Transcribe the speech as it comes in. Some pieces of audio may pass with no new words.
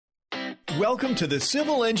Welcome to the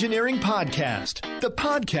Civil Engineering Podcast, the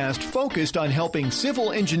podcast focused on helping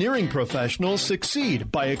civil engineering professionals succeed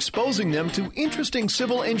by exposing them to interesting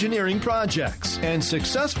civil engineering projects and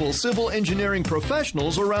successful civil engineering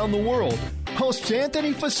professionals around the world. Hosts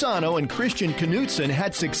Anthony Fasano and Christian Knutson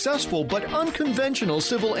had successful but unconventional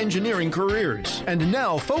civil engineering careers, and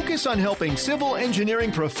now focus on helping civil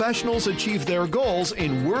engineering professionals achieve their goals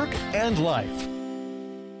in work and life.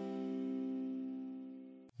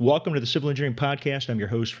 Welcome to the Civil Engineering Podcast. I'm your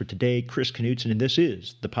host for today, Chris Knutson, and this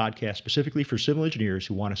is the podcast specifically for civil engineers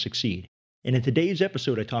who want to succeed. And in today's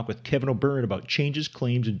episode, I talk with Kevin O'Byrne about changes,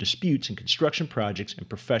 claims, and disputes in construction projects and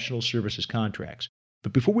professional services contracts.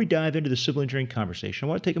 But before we dive into the civil engineering conversation, I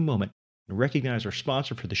want to take a moment and recognize our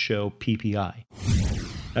sponsor for the show, PPI.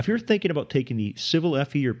 Now, if you're thinking about taking the Civil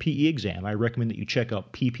FE or PE exam, I recommend that you check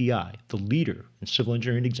out PPI, the leader in civil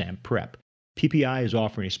engineering exam prep. PPI is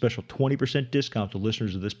offering a special 20% discount to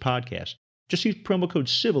listeners of this podcast. Just use promo code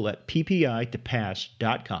CIVIL at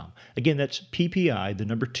PPI2pass.com. Again, that's PPI, the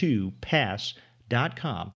number 2,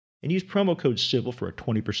 pass.com, and use promo code CIVIL for a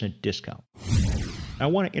 20% discount. I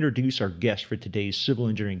want to introduce our guest for today's civil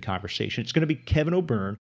engineering conversation. It's going to be Kevin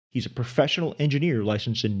O'Byrne. He's a professional engineer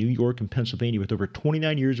licensed in New York and Pennsylvania with over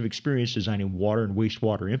 29 years of experience designing water and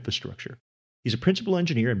wastewater infrastructure. He's a principal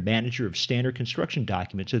engineer and manager of standard construction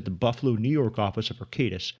documents at the Buffalo, New York office of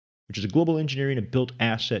Arcadis, which is a global engineering and built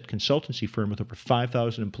asset consultancy firm with over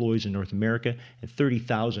 5,000 employees in North America and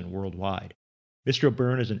 30,000 worldwide. Mr.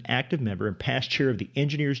 O'Byrne is an active member and past chair of the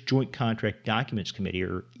Engineers Joint Contract Documents Committee,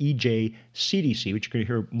 or EJCDC, which you're going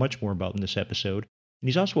to hear much more about in this episode, and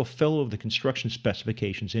he's also a fellow of the Construction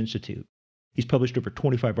Specifications Institute. He's published over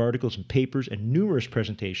 25 articles and papers and numerous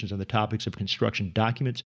presentations on the topics of construction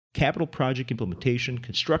documents, capital project implementation,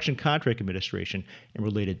 construction contract administration, and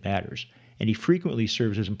related matters. And he frequently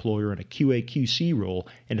serves as employer in a QA/QC role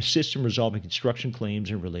and assists in resolving construction claims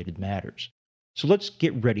and related matters. So let's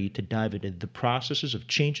get ready to dive into the processes of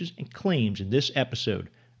changes and claims in this episode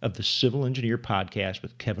of the Civil Engineer Podcast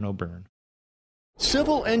with Kevin O'Byrne.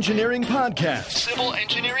 Civil Engineering Podcast. Civil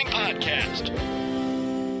Engineering Podcast.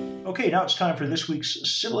 Okay, now it's time for this week's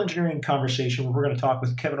Civil Engineering Conversation, where we're going to talk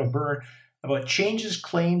with Kevin O'Byrne about changes,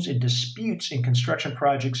 claims, and disputes in construction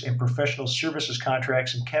projects and professional services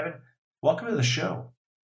contracts. And Kevin, welcome to the show.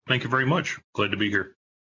 Thank you very much. Glad to be here.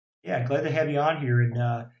 Yeah, glad to have you on here.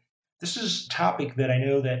 And this is a topic that I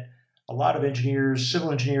know that a lot of engineers,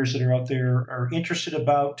 civil engineers that are out there are interested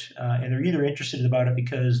about, and they're either interested about it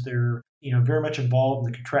because they're very much involved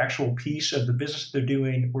in the contractual piece of the business that they're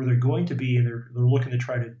doing, or they're going to be, and they're looking to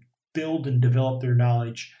try to build and develop their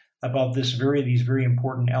knowledge about these very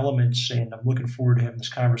important elements. And I'm looking forward to having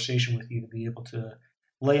this conversation with you to be able to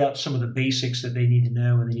lay out some of the basics that they need to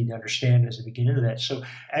know and they need to understand as they begin into that. So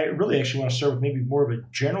I really actually want to start with maybe more of a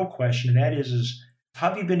general question, and that is how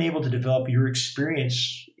have you been able to develop your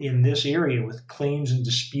experience in this area with claims and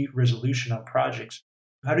dispute resolution on projects?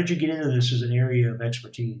 How did you get into this as an area of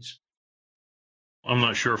expertise? I'm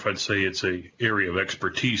not sure if I'd say it's an area of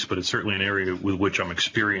expertise, but it's certainly an area with which I'm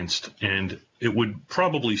experienced. And it would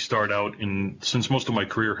probably start out since most of my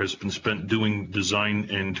career has been spent doing design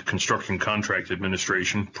and construction contract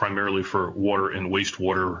administration, primarily for water and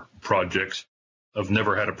wastewater projects. I've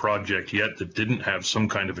never had a project yet that didn't have some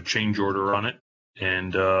kind of a change order on it.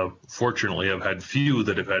 And fortunately, I've had few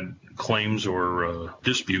that have had claims or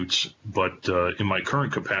disputes. But in my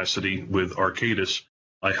current capacity with Arcadis,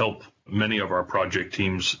 I help many of our project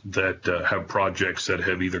teams that have projects that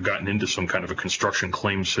have either gotten into some kind of a construction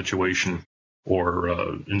claims situation or,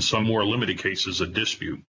 in some more limited cases, a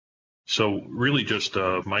dispute. So really just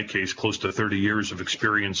my case, close to 30 years of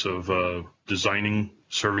experience of designing,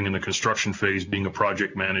 serving in the construction phase, being a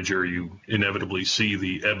project manager. You inevitably see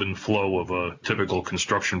the ebb and flow of a typical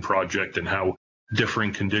construction project and how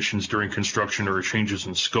differing conditions during construction or changes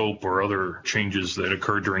in scope or other changes that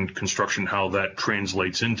occur during construction, how that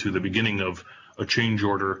translates into the beginning of a change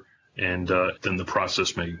order, and then the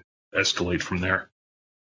process may escalate from there.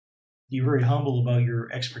 You're very humble about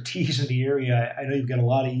your expertise in the area. I know you've got a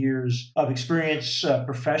lot of years of experience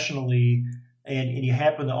professionally, and you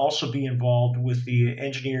happen to also be involved with the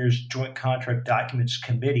Engineers Joint Contract Documents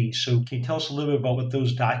Committee. So can you tell us a little bit about what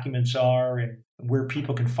those documents are and where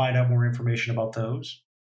people can find out more information about those?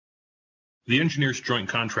 The Engineers Joint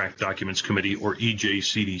Contract Documents Committee, or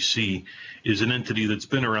EJCDC, is an entity that's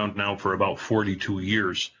been around now for about 42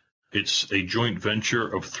 years. It's a joint venture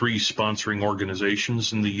of 3 sponsoring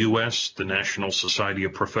organizations in the U.S., the National Society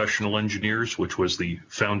of Professional Engineers, which was the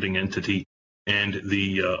founding entity, and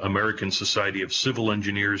the American Society of Civil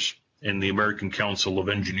Engineers, and the American Council of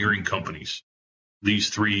Engineering Companies. These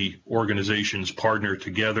 3 organizations partner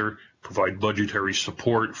together provide budgetary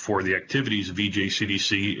support for the activities of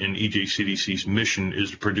EJCDC, and EJCDC's mission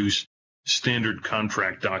is to produce standard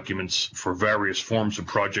contract documents for various forms of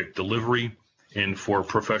project delivery and for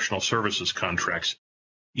professional services contracts.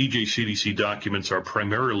 EJCDC documents are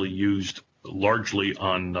primarily used largely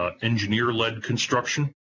on engineer-led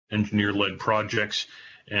construction, engineer-led projects,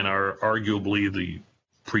 and are arguably the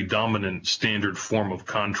predominant standard form of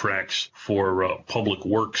contracts for public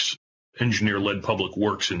works, engineer-led public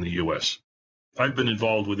works in the U.S. I've been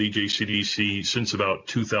involved with EJCDC since about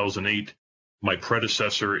 2008. My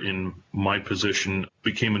predecessor in my position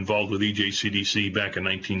became involved with EJCDC back in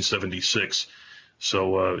 1976.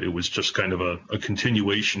 So it was just kind of a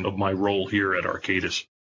continuation of my role here at Arcadis.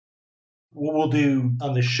 What we'll do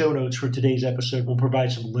on the show notes for today's episode, we'll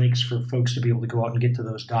provide some links for folks to be able to go out and get to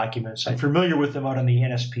those documents. I'm familiar with them out on the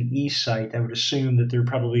NSPE site. I would assume that they're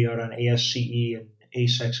probably out on ASCE and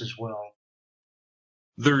ASEX as well.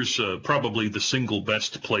 There's probably the single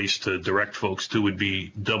best place to direct folks to would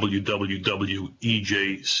be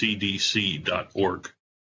www.ejcdc.org.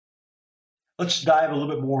 Let's dive a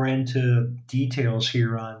little bit more into details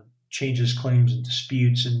here on changes, claims, and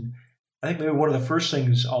disputes. And I think maybe one of the first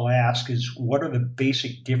things I'll ask is, what are the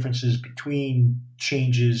basic differences between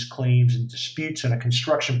changes, claims, and disputes in a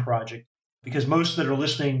construction project? Because most that are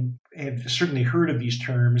listening have certainly heard of these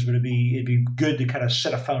terms, but it'd be good to kind of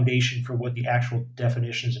set a foundation for what the actual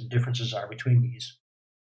definitions and differences are between these.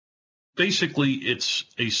 Basically, it's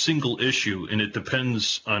a single issue, and it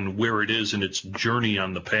depends on where it is in its journey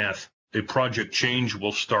on the path. A project change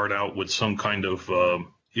will start out with some kind of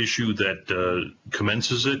issue that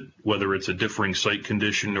commences it, whether it's a differing site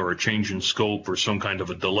condition or a change in scope or some kind of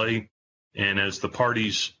a delay. And as the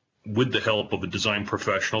parties, with the help of a design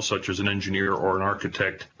professional, such as an engineer or an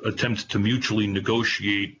architect, attempt to mutually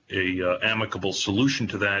negotiate a amicable solution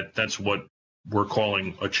to that, that's what we're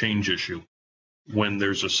calling a change issue. When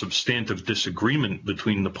there's a substantive disagreement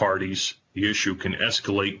between the parties, the issue can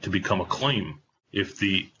escalate to become a claim. If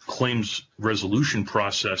the claims resolution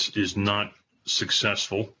process is not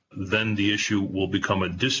successful, then the issue will become a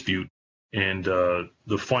dispute. And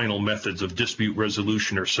the final methods of dispute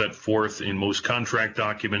resolution are set forth in most contract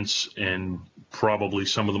documents, and probably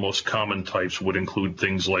some of the most common types would include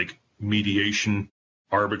things like mediation,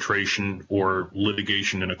 arbitration, or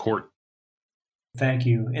litigation in a court. Thank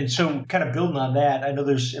you. And so kind of building on that, I know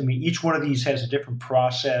each one of these has a different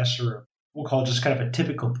process, or we'll call it just kind of a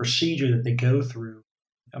typical procedure that they go through.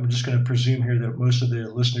 I'm just going to presume here that most of the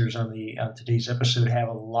listeners on today's episode have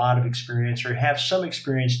a lot of experience or have some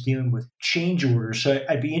experience dealing with change orders. So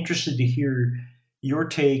I'd be interested to hear your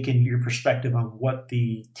take and your perspective on what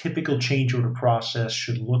the typical change order process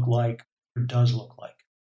should look like or does look like.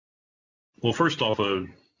 Well, first off,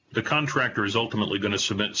 the contractor is ultimately going to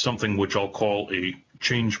submit something which I'll call a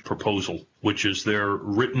change proposal, which is their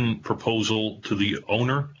written proposal to the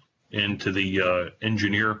owner and to the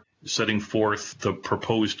engineer, setting forth the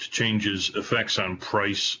proposed changes' effects on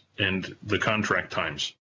price and the contract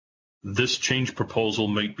times. This change proposal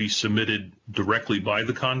might be submitted directly by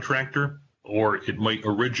the contractor, or it might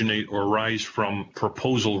originate or arise from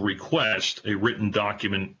proposal request, a written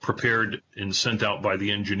document prepared and sent out by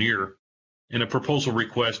the engineer. And a proposal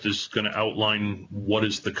request is going to outline what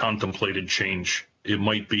is the contemplated change. It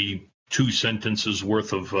might be 2 sentences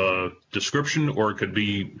worth of description, or it could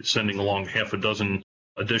be sending along half a dozen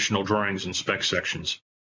additional drawings and spec sections.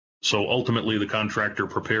 So ultimately, the contractor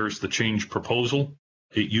prepares the change proposal.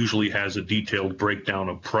 It usually has a detailed breakdown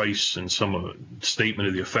of price and some statement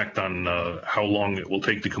of the effect on how long it will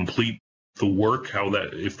take to complete the work,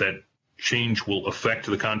 if that change will affect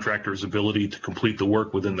the contractor's ability to complete the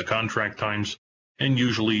work within the contract times. And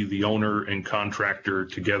usually the owner and contractor,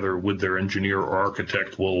 together with their engineer or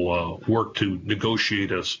architect, will work to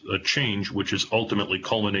negotiate a change, which is ultimately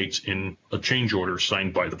culminates in a change order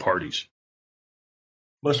signed by the parties.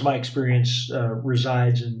 Most of my experience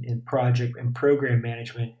resides in project and program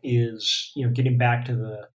management, is getting back to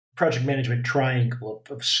the project management triangle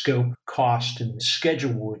of scope, cost, and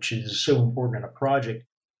schedule, which is so important in a project.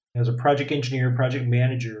 As a project engineer, project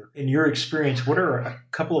manager, in your experience, what are a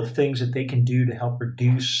couple of things that they can do to help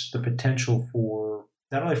reduce the potential for,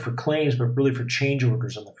 not only for claims, but really for change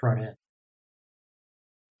orders on the front end?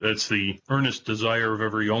 That's the earnest desire of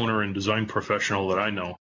every owner and design professional that I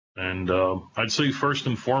know. And I'd say first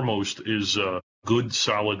and foremost is a good,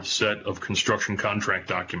 solid set of construction contract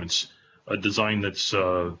documents, a design that's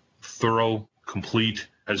thorough, complete,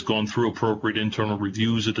 has gone through appropriate internal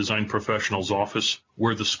reviews at design professional's office,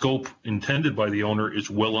 where the scope intended by the owner is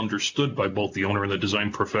well understood by both the owner and the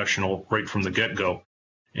design professional right from the get-go.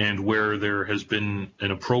 and where there has been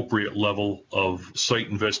an appropriate level of site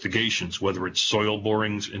investigations, whether it's soil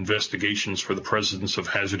borings, investigations for the presence of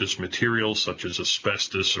hazardous materials such as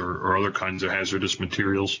asbestos or other kinds of hazardous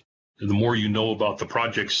materials. And the more you know about the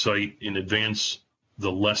project site in advance,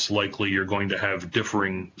 the less likely you're going to have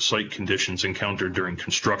differing site conditions encountered during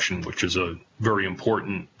construction, which is a very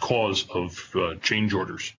important cause of change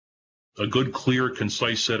orders. A good, clear,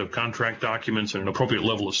 concise set of contract documents and an appropriate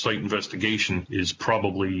level of site investigation is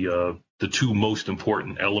probably the two most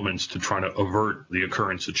important elements to try to avert the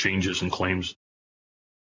occurrence of changes and claims.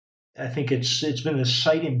 I think it's been the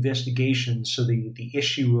site investigation, so the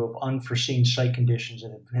issue of unforeseen site conditions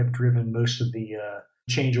that have driven most of the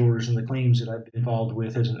change orders and the claims that I've been involved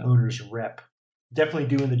with as an owner's rep.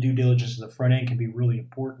 Definitely doing the due diligence in the front end can be really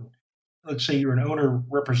important. Let's say you're an owner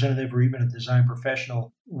representative or even a design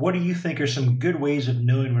professional. What do you think are some good ways of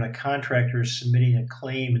knowing when a contractor is submitting a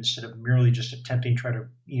claim instead of merely just attempting to try to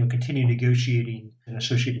continue negotiating an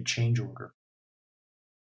associated change order?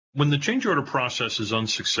 When the change order process is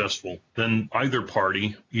unsuccessful, then either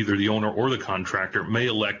party, either the owner or the contractor, may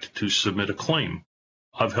elect to submit a claim.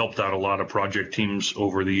 I've helped out a lot of project teams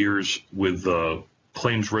over the years with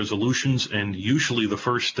claims resolutions, and usually the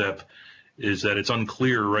first step is that it's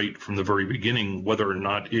unclear right from the very beginning whether or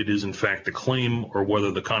not it is in fact a claim or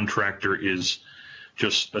whether the contractor is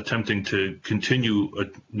just attempting to continue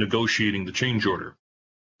negotiating the change order.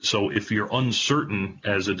 So if you're uncertain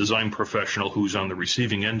as a design professional who's on the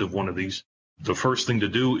receiving end of one of these, the first thing to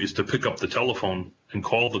do is to pick up the telephone and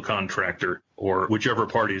call the contractor or whichever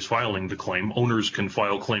party is filing the claim. Owners can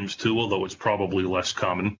file claims too, although it's probably less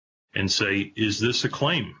common, and say, is this a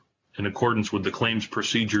claim in accordance with the claims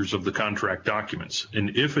procedures of the contract documents?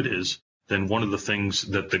 And if it is, then one of the things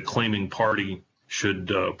that the claiming party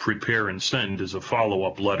should prepare and send is a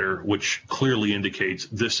follow-up letter which clearly indicates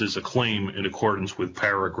this is a claim in accordance with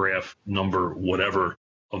paragraph number whatever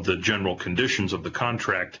of the general conditions of the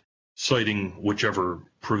contract, citing whichever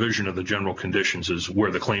provision of the general conditions is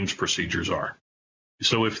where the claims procedures are.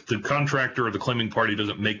 So if the contractor or the claiming party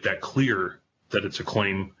doesn't make that clear that it's a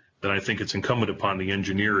claim, then I think it's incumbent upon the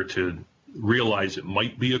engineer to realize it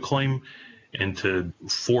might be a claim and to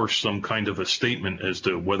force some kind of a statement as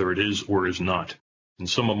to whether it is or is not. In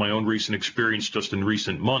some of my own recent experience, just in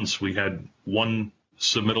recent months, we had one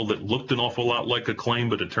submittal that looked an awful lot like a claim,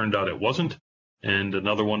 but it turned out it wasn't, and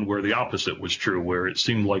another one where the opposite was true, where it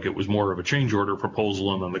seemed like it was more of a change order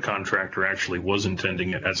proposal and then the contractor actually was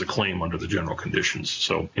intending it as a claim under the general conditions.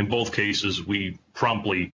 So in both cases, we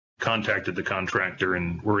promptly contacted the contractor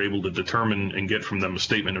and were able to determine and get from them a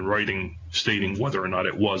statement in writing stating whether or not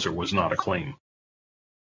it was or was not a claim.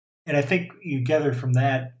 And I think you gathered from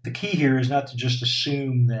that, the key here is not to just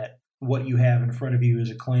assume that what you have in front of you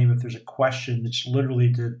is a claim. If there's a question, it's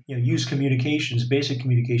literally to use communications, basic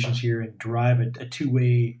communications here, and drive a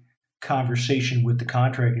two-way conversation with the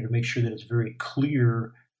contractor to make sure that it's very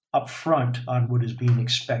clear up front on what is being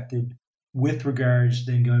expected with regards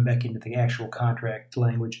then going back into the actual contract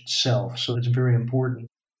language itself. So it's very important.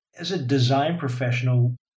 As a design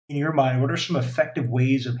professional, in your mind, what are some effective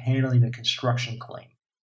ways of handling a construction claim?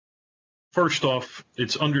 First off,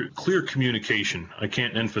 it's under clear communication. I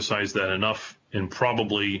can't emphasize that enough, and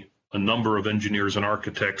probably a number of engineers and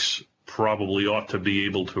architects probably ought to be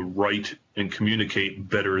able to write and communicate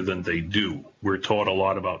better than they do. We're taught a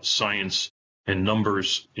lot about science and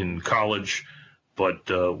numbers in college,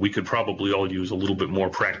 but we could probably all use a little bit more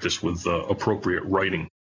practice with appropriate writing.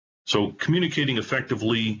 So communicating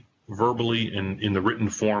effectively, verbally, and in the written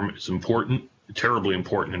form is important, terribly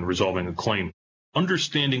important in resolving a claim.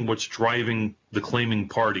 Understanding what's driving the claiming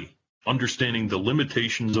party, understanding the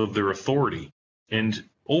limitations of their authority, and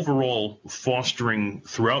overall fostering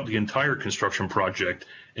throughout the entire construction project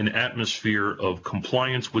an atmosphere of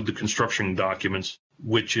compliance with the construction documents,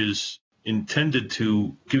 which is intended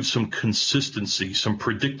to give some consistency, some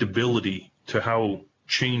predictability to how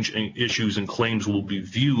change issues and claims will be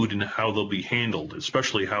viewed and how they'll be handled,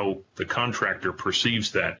 especially how the contractor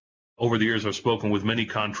perceives that. Over the years, I've spoken with many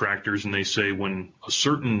contractors, and they say when a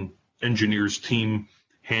certain engineer's team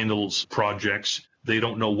handles projects, they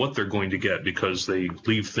don't know what they're going to get because they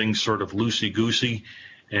leave things sort of loosey-goosey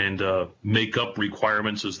and make up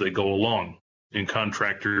requirements as they go along. And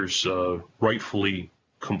contractors rightfully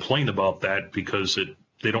complain about that because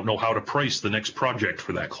they don't know how to price the next project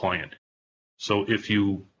for that client. So if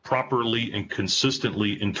you properly and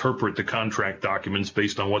consistently interpret the contract documents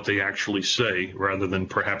based on what they actually say, rather than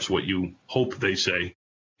perhaps what you hope they say,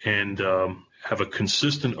 and have a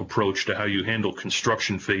consistent approach to how you handle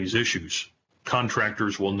construction phase issues,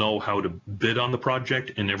 contractors will know how to bid on the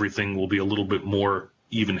project and everything will be a little bit more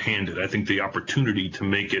even-handed. I think the opportunity to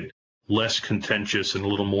make it less contentious and a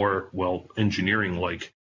little more,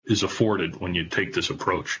 engineering-like is afforded when you take this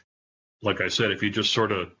approach. Like I said, if you just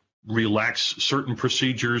sort of relax certain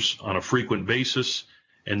procedures on a frequent basis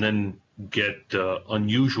and then get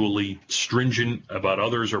unusually stringent about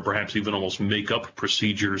others, or perhaps even almost make up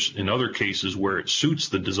procedures in other cases where it suits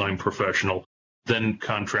the design professional, then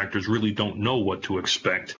contractors really don't know what to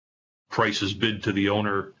expect. Prices bid to the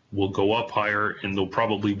owner will go up higher, and there'll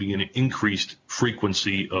probably be an increased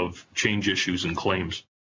frequency of change issues and claims.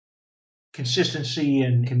 Consistency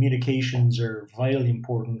and communications are vitally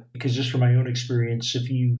important because just from my own experience, if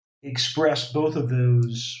you express both of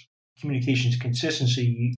those, communications and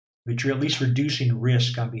consistency, but you're at least reducing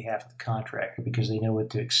risk on behalf of the contractor because they know what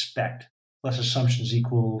to expect. Less assumptions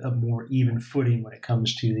equal a more even footing when it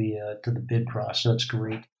comes to the bid process. So that's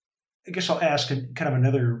great. I guess I'll ask kind of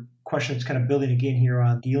another question that's kind of building again here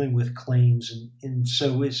on dealing with claims. And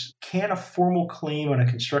so can a formal claim on a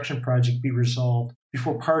construction project be resolved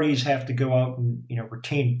before parties have to go out and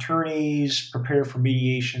retain attorneys, prepare for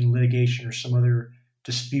mediation, litigation, or some other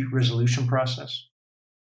dispute resolution process?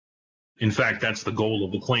 In fact, that's the goal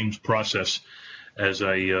of the claims process. As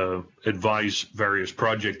I advise various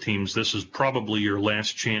project teams, this is probably your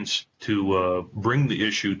last chance to bring the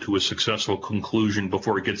issue to a successful conclusion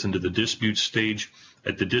before it gets into the dispute stage.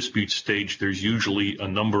 At the dispute stage, there's usually a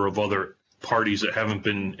number of other parties that haven't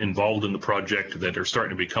been involved in the project that are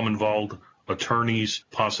starting to become involved, attorneys,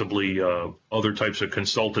 possibly other types of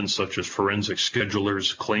consultants such as forensic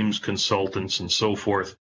schedulers, claims consultants, and so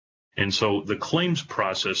forth. And so the claims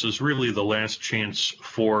process is really the last chance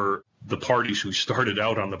for the parties who started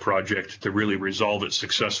out on the project to really resolve it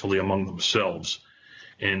successfully among themselves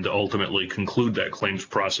and ultimately conclude that claims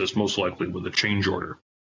process most likely with a change order.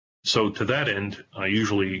 So to that end, I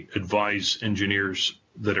usually advise engineers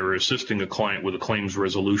that are assisting a client with a claims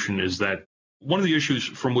resolution is that one of the issues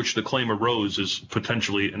from which the claim arose is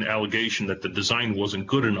potentially an allegation that the design wasn't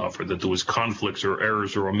good enough or that there was conflicts or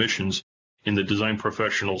errors or omissions in the design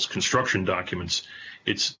professional's construction documents.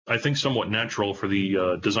 It's, I think, somewhat natural for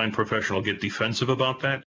the design professional to get defensive about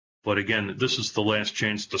that. But again, this is the last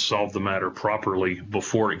chance to solve the matter properly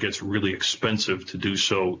before it gets really expensive to do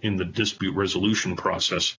so in the dispute resolution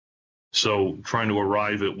process. So trying to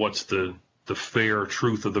arrive at what's the fair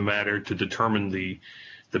truth of the matter to determine the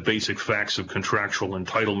basic facts of contractual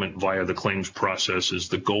entitlement via the claims process is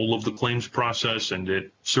the goal of the claims process, and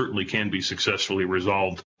it certainly can be successfully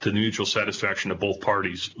resolved to the mutual satisfaction of both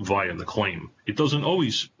parties via the claim. It doesn't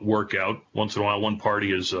always work out. Once in a while, one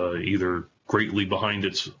party is either greatly behind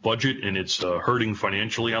its budget and it's hurting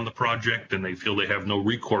financially on the project, and they feel they have no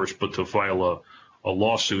recourse but to file a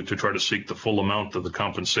lawsuit to try to seek the full amount of the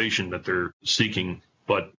compensation that they're seeking.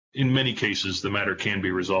 But in many cases, the matter can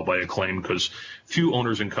be resolved by a claim because few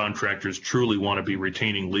owners and contractors truly want to be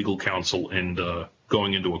retaining legal counsel and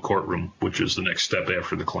going into a courtroom, which is the next step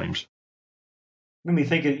after the claims. Made me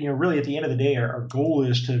think, really at the end of the day, our goal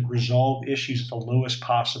is to resolve issues at the lowest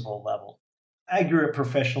possible level. I grew up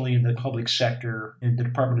professionally in the public sector, in the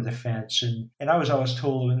Department of Defense, and I was always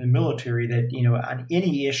told in the military that, on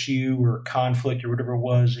any issue or conflict or whatever it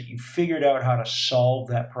was, that you figured out how to solve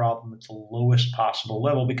that problem at the lowest possible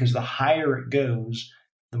level, because the higher it goes,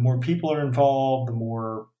 the more people are involved, the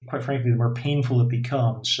more, quite frankly, the more painful it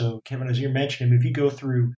becomes. So, Kevin, as you're mentioning, if you go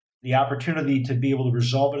through the opportunity to be able to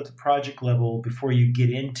resolve it at the project level before you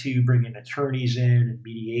get into bringing attorneys in and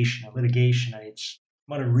mediation and litigation, it's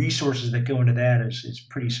amount of resources that go into that is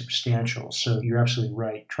pretty substantial. So you're absolutely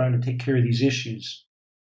right. Trying to take care of these issues.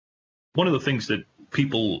 One of the things that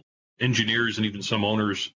people, engineers and even some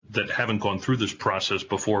owners that haven't gone through this process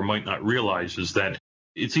before might not realize is that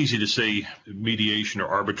it's easy to say mediation or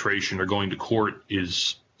arbitration or going to court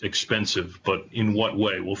is expensive, but in what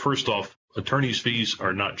way? Well, first off, attorneys' fees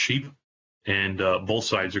are not cheap, and both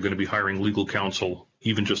sides are going to be hiring legal counsel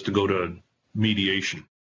even just to go to mediation.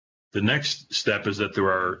 The next step is that there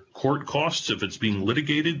are court costs. If it's being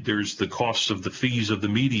litigated, there's the costs of the fees of the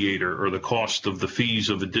mediator or the cost of the fees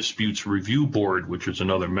of the disputes review board, which is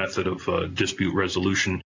another method of dispute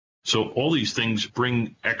resolution. So all these things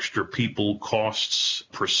bring extra people, costs,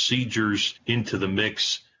 procedures into the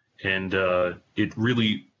mix, and it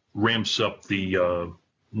really ramps up the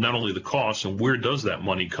not only the costs and where does that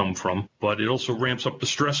money come from, but it also ramps up the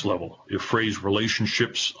stress level. It frays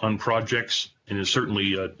relationships on projects, and is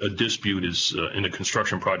certainly a dispute is in a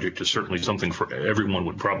construction project is certainly something for everyone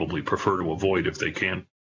would probably prefer to avoid if they can.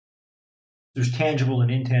 There's tangible and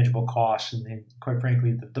intangible costs, and quite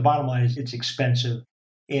frankly, the bottom line is it's expensive.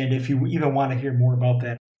 And if you even want to hear more about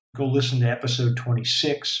that, go listen to episode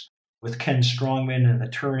 26. with Ken Strongman, an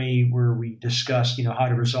attorney, where we discussed, how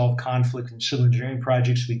to resolve conflict in civil engineering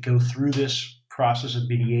projects. We go through this process of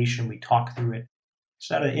mediation. We talk through it. It's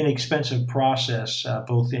not an inexpensive process,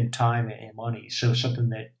 both in time and money. So something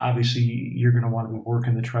that obviously you're going to want to be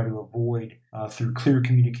working to try to avoid through clear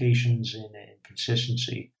communications and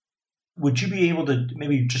consistency. Would you be able to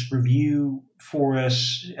maybe just review for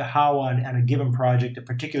us how on a given project, a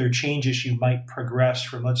particular change issue might progress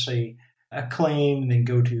from, let's say, a claim and then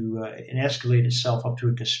go to and escalate itself up to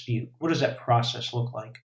a dispute? What does that process look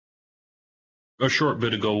like? A short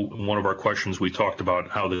bit ago, in one of our questions, we talked about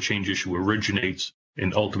how the change issue originates,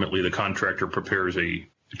 and ultimately the contractor prepares a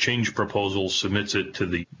change proposal, submits it to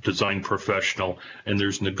the design professional, and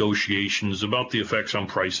there's negotiations about the effects on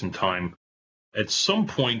price and time. At some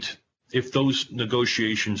point, if those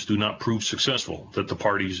negotiations do not prove successful, that the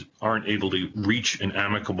parties aren't able to reach an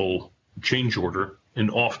amicable change order, and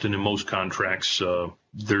often in most contracts,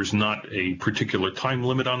 there's not a particular time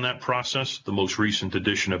limit on that process. The most recent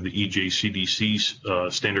edition of the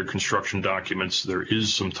EJCDC standard construction documents, there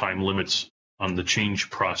is some time limits on the change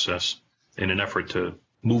process in an effort to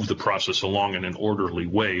move the process along in an orderly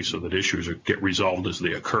way so that issues get resolved as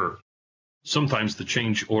they occur. Sometimes the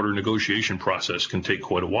change order negotiation process can take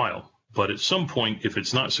quite a while, but at some point, if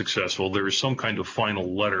it's not successful, there is some kind of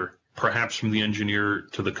final letter, perhaps from the engineer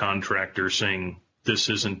to the contractor, saying, this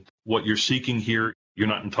isn't what you're seeking here. You're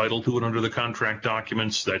not entitled to it under the contract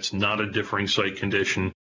documents. That's not a differing site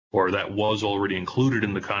condition, or that was already included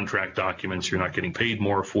in the contract documents. You're not getting paid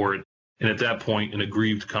more for it. And at that point, an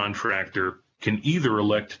aggrieved contractor can either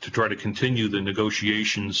elect to try to continue the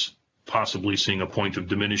negotiations, possibly seeing a point of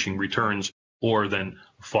diminishing returns, or then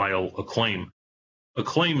file a claim. A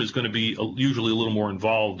claim is going to be usually a little more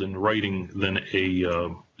involved in writing than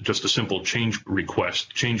just a simple change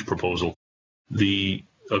request, change proposal.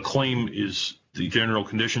 A claim is the general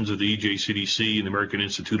conditions of the EJCDC and the American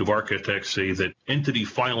Institute of Architects say that entity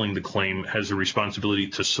filing the claim has a responsibility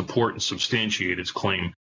to support and substantiate its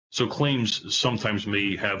claim. So claims sometimes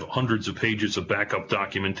may have hundreds of pages of backup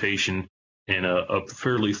documentation and a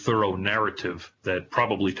fairly thorough narrative that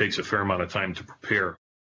probably takes a fair amount of time to prepare.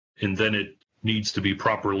 And then it needs to be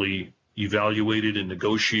properly evaluated and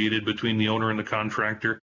negotiated between the owner and the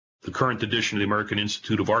contractor. The current edition of the American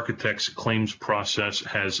Institute of Architects claims process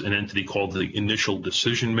has an entity called the initial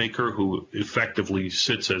decision maker, who effectively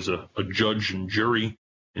sits as a judge and jury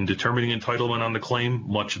in determining entitlement on the claim.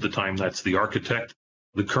 Much of the time, that's the architect.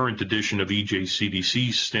 The current edition of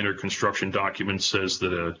EJCDC's standard construction document says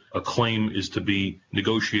that a claim is to be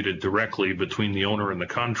negotiated directly between the owner and the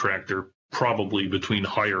contractor, probably between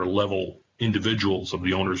higher level individuals of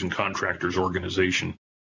the owners and contractors organization.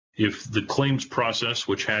 If the claims process,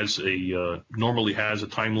 which has normally has a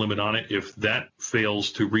time limit on it, if that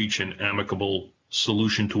fails to reach an amicable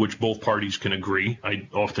solution to which both parties can agree, I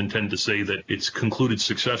often tend to say that it's concluded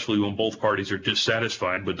successfully when both parties are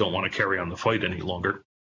dissatisfied but don't want to carry on the fight any longer.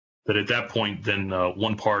 That at that point, then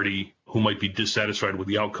one party who might be dissatisfied with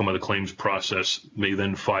the outcome of the claims process may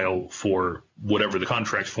then file for whatever the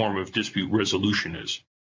contract's form of dispute resolution is.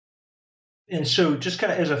 And so just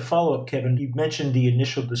kind of as a follow-up, Kevin, you mentioned the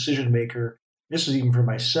initial decision maker. This is even for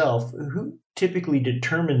myself. Who typically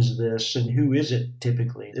determines this, and who is it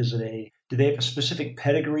typically? Do they have a specific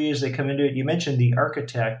pedigree as they come into it? You mentioned the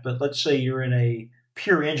architect, but let's say you're in a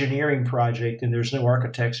pure engineering project and there's no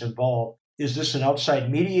architects involved. Is this an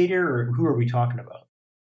outside mediator, or who are we talking about?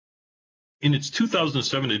 In its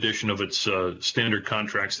 2007 edition of its standard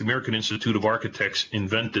contracts, the American Institute of Architects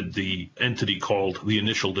invented the entity called the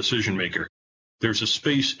initial decision maker. There's a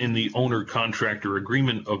space in the owner-contractor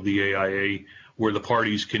agreement of the AIA where the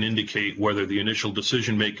parties can indicate whether the initial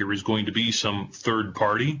decision maker is going to be some third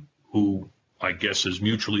party, who I guess is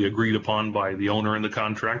mutually agreed upon by the owner and the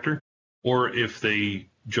contractor, or if they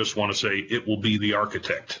just want to say it will be the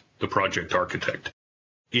architect, the project architect.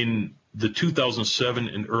 In the 2007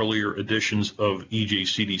 and earlier editions of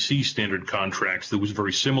EJCDC standard contracts, there was a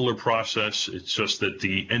very similar process. It's just that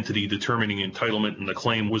the entity determining entitlement in the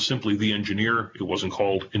claim was simply the engineer. It wasn't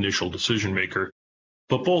called initial decision maker.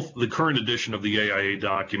 But both the current edition of the AIA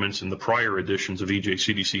documents and the prior editions of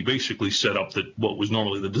EJCDC basically set up that what was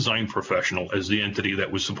normally the design professional as the entity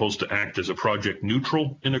that was supposed to act as a project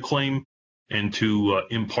neutral in a claim and to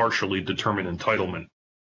impartially determine entitlement.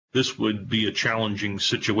 This would be a challenging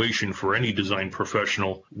situation for any design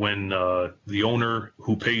professional when the owner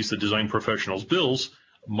who pays the design professional's bills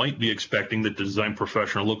might be expecting that the design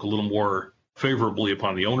professional look a little more favorably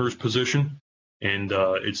upon the owner's position. And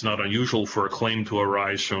it's not unusual for a claim to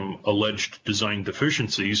arise from alleged design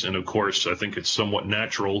deficiencies. And of course, I think it's somewhat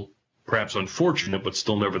natural, perhaps unfortunate, but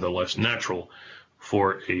still nevertheless natural,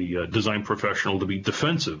 for a design professional to be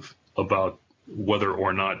defensive about whether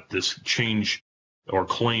or not this change or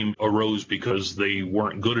claim arose because they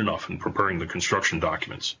weren't good enough in preparing the construction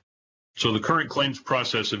documents. So the current claims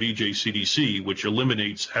process of EJCDC, which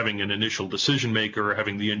eliminates having an initial decision maker,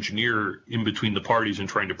 having the engineer in between the parties and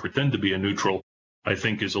trying to pretend to be a neutral, I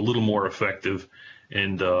think is a little more effective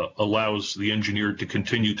and allows the engineer to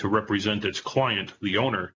continue to represent its client, the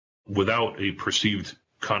owner, without a perceived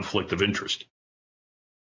conflict of interest.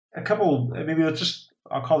 A couple, maybe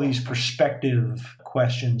I'll call these perspective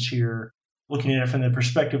questions here, looking at it from the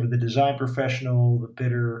perspective of the design professional, the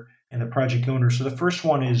bidder, and the project owner. So the first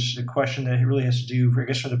one is a question that really has to do, I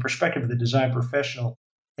guess, from the perspective of the design professional.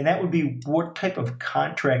 And that would be, what type of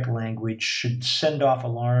contract language should send off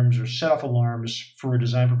alarms or set off alarms for a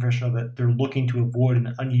design professional that they're looking to avoid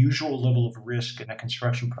an unusual level of risk in a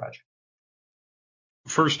construction project?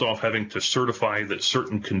 First off, having to certify that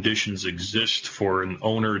certain conditions exist for an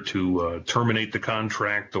owner to terminate the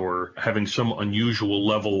contract, or having some unusual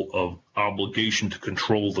level of obligation to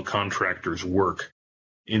control the contractor's work.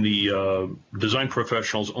 In the design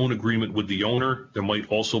professional's own agreement with the owner, there might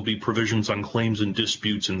also be provisions on claims and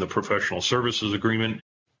disputes in the professional services agreement.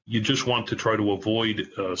 You just want to try to avoid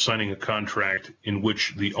signing a contract in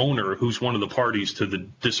which the owner, who's one of the parties to the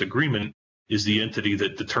disagreement, is the entity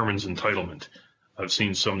that determines entitlement. I've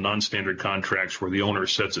seen some non-standard contracts where the owner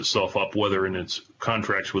sets itself up, whether in its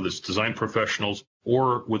contracts with its design professionals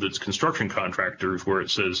or with its construction contractors, where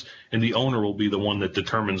it says, and the owner will be the one that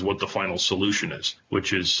determines what the final solution is,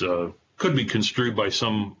 which is could be construed by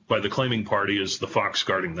the claiming party as the fox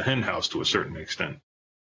guarding the hen house to a certain extent.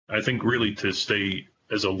 I think really to stay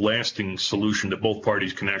as a lasting solution that both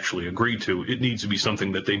parties can actually agree to, it needs to be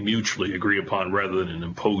something that they mutually agree upon rather than an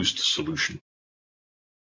imposed solution.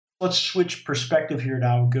 Let's switch perspective here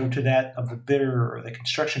now and go to that of the bidder or the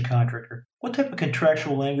construction contractor. What type of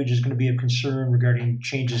contractual language is going to be of concern regarding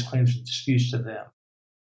changes, claims, and disputes to them?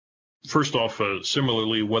 First off,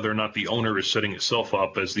 similarly, whether or not the owner is setting itself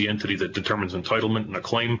up as the entity that determines entitlement in a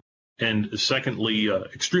claim. And secondly,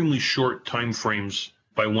 extremely short time frames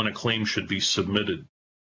by when a claim should be submitted.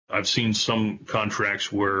 I've seen some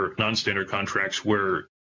contracts non-standard contracts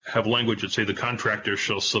have language that say the contractor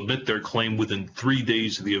shall submit their claim within 3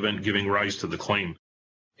 days of the event giving rise to the claim.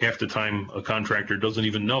 Half the time, a contractor doesn't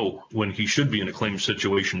even know when he should be in a claim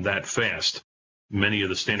situation that fast. Many of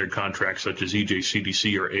the standard contracts, such as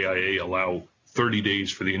EJCDC or AIA, allow 30 days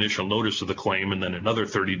for the initial notice of the claim and then another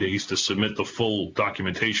 30 days to submit the full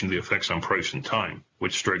documentation of the effects on price and time,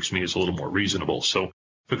 which strikes me as a little more reasonable. So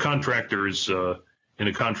if a contractor is in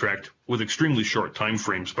a contract with extremely short time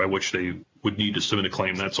frames by which they would need to submit a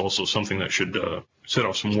claim, that's also something that should set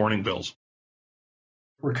off some warning bells.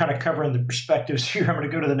 We're kind of covering the perspectives here. I'm going to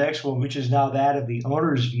go to the next one, which is now that of the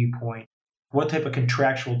owner's viewpoint. What type of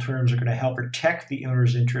contractual terms are going to help protect the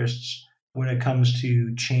owner's interests when it comes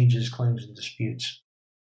to changes, claims, and disputes?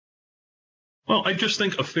 Well, I just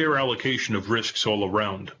think a fair allocation of risks all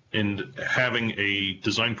around, and having a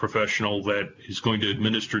design professional that is going to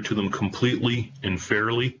administer to them completely and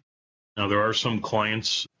fairly. Now, there are some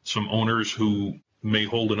clients, some owners who may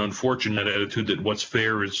hold an unfortunate attitude that what's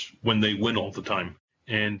fair is when they win all the time.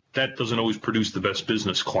 And that doesn't always produce the best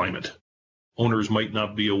business climate. Owners might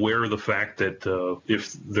not be aware of the fact that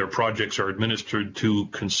if their projects are administered to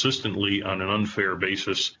consistently on an unfair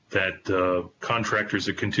basis, that contractors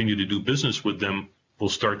that continue to do business with them will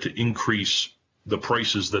start to increase the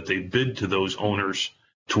prices that they bid to those owners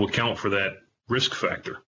to account for that risk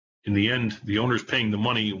factor. In the end, the owner's paying the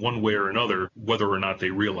money one way or another, whether or not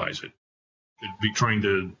they realize it. They'd be trying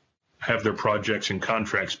to have their projects and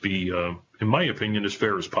contracts be, in my opinion, as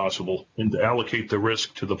fair as possible, and to allocate the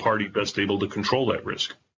risk to the party best able to control that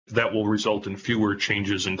risk. That will result in fewer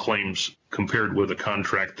changes in claims compared with a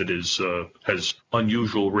contract that has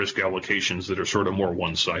unusual risk allocations that are sort of more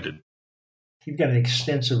one-sided. You've got an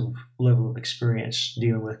extensive level of experience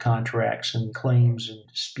dealing with contracts and claims and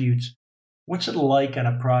disputes. What's it like on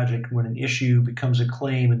a project when an issue becomes a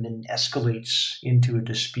claim and then escalates into a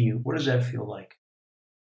dispute? What does that feel like?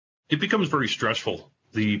 It becomes very stressful.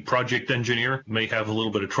 The project engineer may have a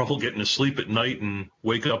little bit of trouble getting to sleep at night and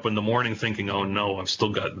wake up in the morning thinking, oh no, I've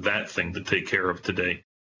still got that thing to take care of today.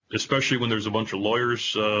 Especially when there's a bunch of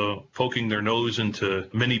lawyers poking their nose into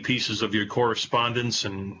many pieces of your correspondence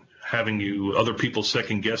and having other people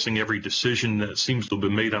second guessing every decision that seems to have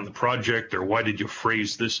been made on the project, or why did you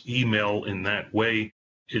phrase this email in that way?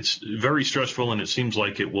 It's very stressful, and it seems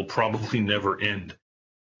like it will probably never end.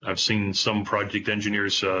 I've seen some project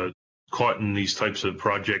engineers caught in these types of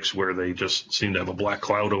projects where they just seem to have a black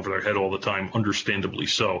cloud over their head all the time, understandably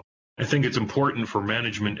so. I think it's important for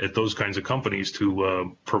management at those kinds of companies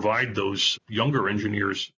to provide those younger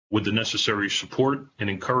engineers with the necessary support and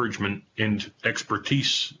encouragement and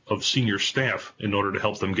expertise of senior staff in order to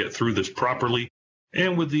help them get through this properly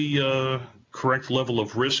and with the correct level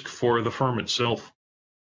of risk for the firm itself.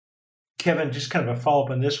 Kevin, just kind of a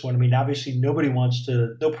follow-up on this one. I mean, obviously no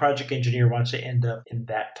project engineer wants to end up in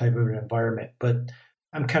that type of an environment, but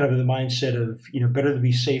I'm kind of in the mindset of, better to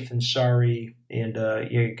be safe than sorry. And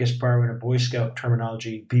I guess borrowing a Boy Scout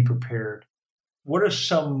terminology, be prepared. What are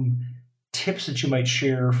some tips that you might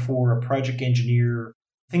share for a project engineer,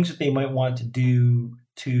 things that they might want to do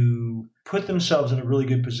to put themselves in a really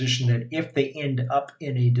good position that if they end up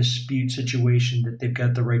in a dispute situation, that they've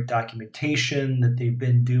got the right documentation, that they've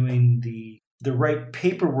been doing the right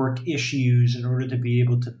paperwork issues in order to be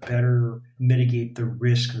able to better mitigate the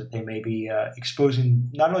risk that they may be exposing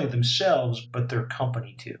not only themselves, but their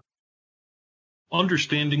company to?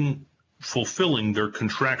 Understanding, fulfilling their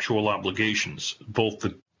contractual obligations, both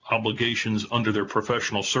the obligations under their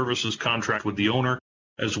professional services contract with the owner,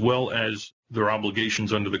 as well as their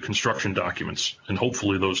obligations under the construction documents. And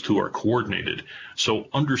hopefully those two are coordinated. So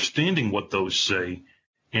understanding what those say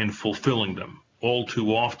and fulfilling them. All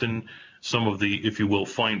too often, some of the, if you will,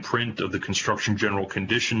 fine print of the construction general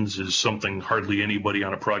conditions is something hardly anybody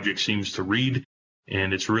on a project seems to read.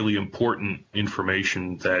 And it's really important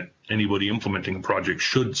information that anybody implementing a project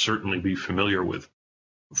should certainly be familiar with.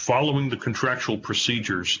 Following the contractual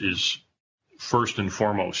procedures is first and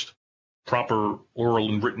foremost. Proper oral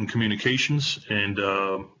and written communications and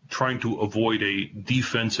trying to avoid a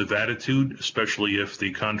defensive attitude, especially if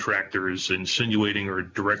the contractor is insinuating or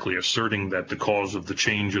directly asserting that the cause of the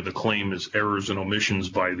change or the claim is errors and omissions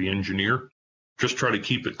by the engineer. Just try to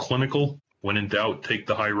keep it clinical. When in doubt, take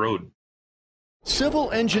the high road.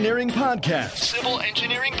 Civil Engineering Podcast. Civil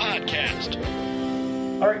Engineering Podcast.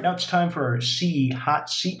 All right, now it's time for our CE Hot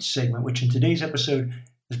Seat segment, which in today's episode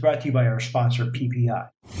is brought to you by our sponsor, PPI.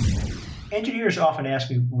 Engineers often ask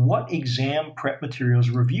me what exam prep materials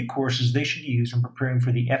or review courses they should use when preparing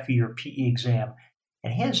for the FE or PE exam.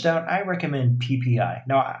 And hands down, I recommend PPI.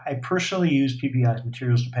 Now, I personally use PPI's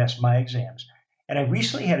materials to pass my exams, and I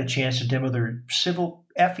recently had a chance to demo their Civil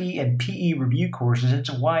FE and PE review courses, and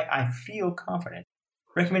it's why I feel confident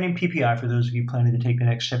recommending PPI for those of you planning to take the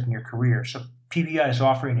next step in your career. So PPI is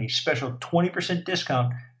offering a special 20%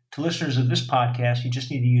 discount to listeners of this podcast. You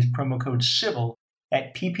just need to use promo code CIVIL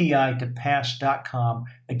at ppitopass.com.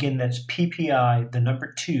 Again, that's PPI, the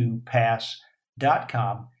number 2,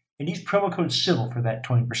 pass.com. And use promo code CIVIL for that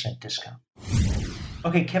 20% discount.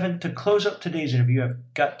 Okay, Kevin, to close up today's interview,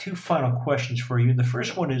 I've got 2 final questions for you. The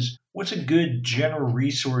first one is, what's a good general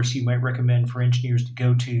resource you might recommend for engineers to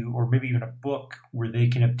go to, or maybe even a book where they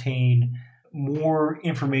can obtain more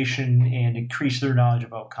information and increase their knowledge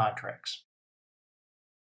about contracts?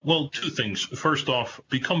 Well, 2 things. First off,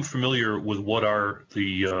 become familiar with what are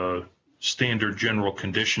the standard general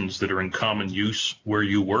conditions that are in common use where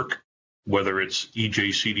you work, whether it's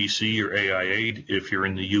EJCDC or AIA if you're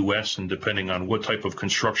in the U.S. and depending on what type of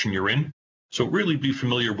construction you're in. So really be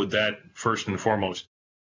familiar with that first and foremost.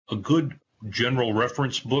 A good general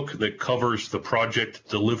reference book that covers the project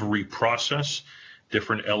delivery process,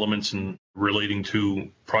 different elements in relating to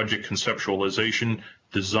project conceptualization,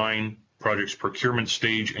 design, project's procurement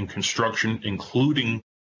stage and construction, including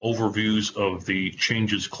overviews of the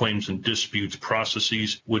changes, claims, and disputes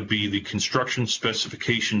processes, would be the Construction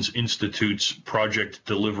Specifications Institute's Project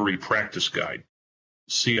Delivery Practice Guide.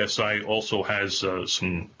 CSI also has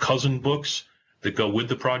some cousin books that go with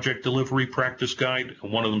the Project Delivery Practice Guide.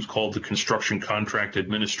 One of them is called the Construction Contract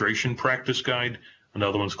Administration Practice Guide.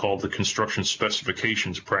 Another one's called the Construction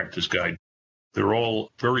Specifications Practice Guide. They're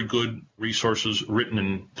all very good resources written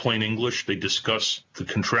in plain English. They discuss the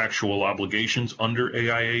contractual obligations under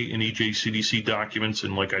AIA and EJCDC documents.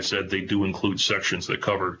 And like I said, they do include sections that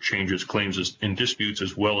cover changes, claims, and disputes,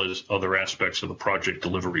 as well as other aspects of the project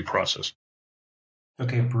delivery process.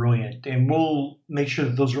 Okay, brilliant. And we'll make sure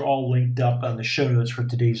that those are all linked up on the show notes for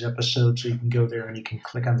today's episode, so you can go there and you can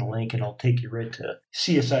click on the link and it'll take you right to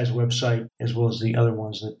CSI's website, as well as the other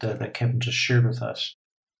ones that Kevin just shared with us.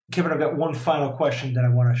 Kevin, I've got one final question that I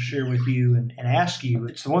want to share with you and ask you.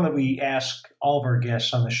 It's the one that we ask all of our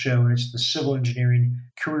guests on the show, and it's the civil engineering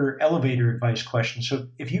career elevator advice question. So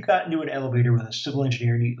if you got into an elevator with a civil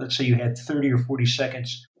engineer, and let's say you had 30 or 40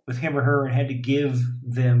 seconds with him or her and had to give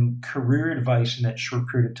them career advice in that short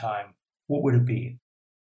period of time, what would it be?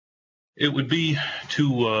 It would be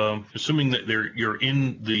to, assuming that you're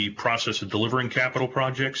in the process of delivering capital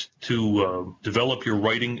projects, to develop your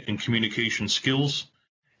writing and communication skills,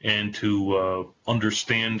 and to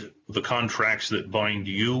understand the contracts that bind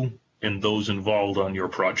you and those involved on your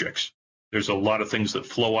projects. There's a lot of things that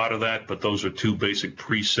flow out of that, but those are two basic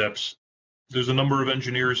precepts. There's a number of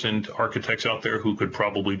engineers and architects out there who could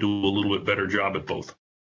probably do a little bit better job at both.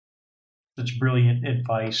 That's brilliant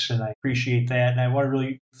advice, and I appreciate that. And I want to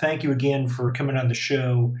really thank you again for coming on the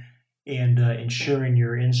show and sharing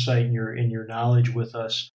your insight and your knowledge with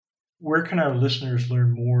us. Where can our listeners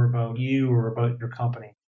learn more about you or about your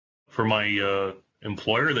company? For my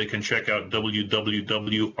employer, they can check out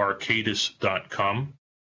www.arcadis.com.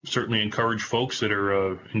 Certainly encourage folks that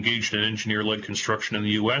are engaged in engineer-led construction in the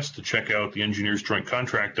U.S. to check out the Engineers Joint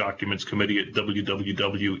Contract Documents Committee at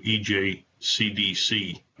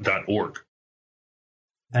www.ejcdc.org.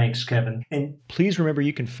 Thanks, Kevin. And please remember,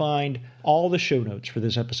 you can find all the show notes for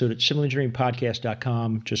this episode at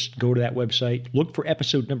civilengineeringpodcast.com. Just go to that website, look for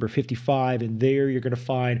episode number 55, and there you're going to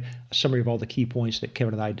find a summary of all the key points that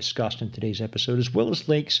Kevin and I discussed in today's episode, as well as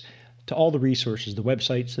links to all the resources, the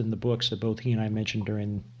websites and the books that both he and I mentioned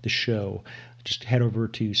during the show. Just head over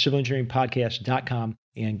to civilengineeringpodcast.com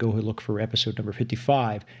and go look for episode number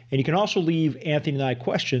 55. And you can also leave Anthony and I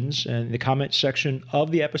questions in the comment section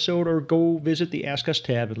of the episode, or go visit the Ask Us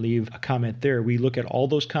tab and leave a comment there. We look at all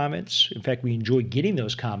those comments. In fact, we enjoy getting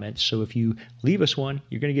those comments. So if you leave us one,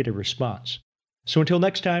 you're going to get a response. So until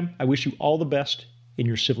next time, I wish you all the best in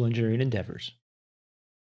your civil engineering endeavors.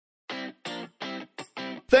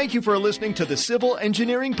 Thank you for listening to the Civil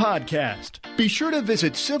Engineering Podcast. Be sure to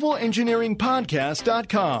visit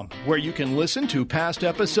civilengineeringpodcast.com, where you can listen to past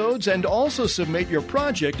episodes and also submit your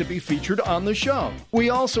project to be featured on the show.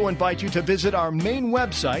 We also invite you to visit our main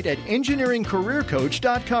website at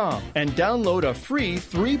engineeringcareercoach.com and download a free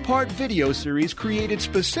 3-part video series created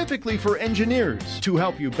specifically for engineers to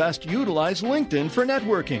help you best utilize LinkedIn for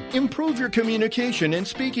networking, improve your communication and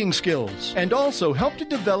speaking skills, and also help to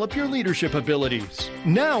develop your leadership abilities.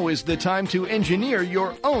 Now is the time to engineer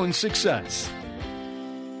your own success.